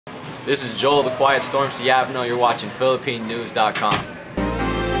This is Joel the Quiet Storm Siabno. You're watching PhilippineNews.com.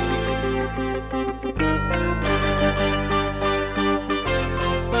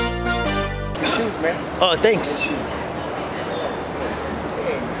 Shoes, man. Oh, thanks.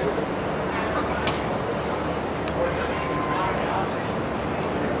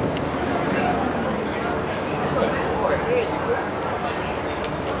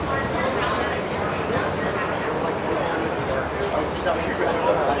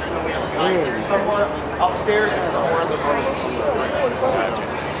 Somewhere upstairs and somewhere in the room. Gotcha.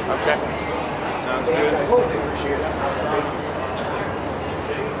 Okay. Sounds good. Appreciate it.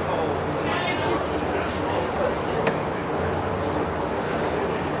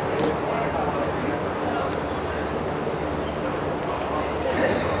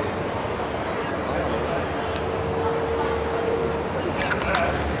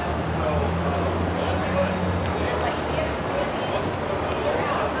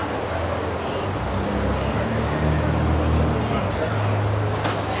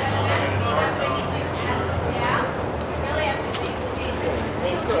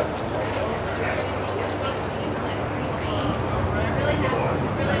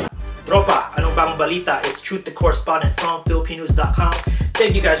 Tropa, anong bang balita? It's Truth the Correspondent from PhilippineNews.com.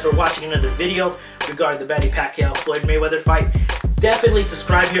 Thank you guys for watching another video regarding the Manny Pacquiao-Floyd Mayweather fight. Definitely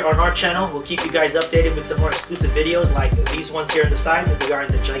subscribe here on our channel. We'll keep you guys updated with some more exclusive videos like these ones here on the side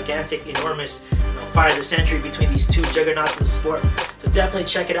regarding the gigantic, enormous fight of the century between these two juggernauts in the sport. So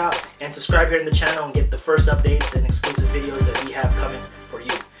definitely check it out and subscribe here in the channel and get the first updates and exclusive videos that we have coming for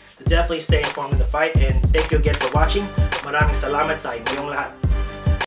you. So definitely stay informed in the fight, and thank you again for watching. Maraming salamat sa inyong lahat.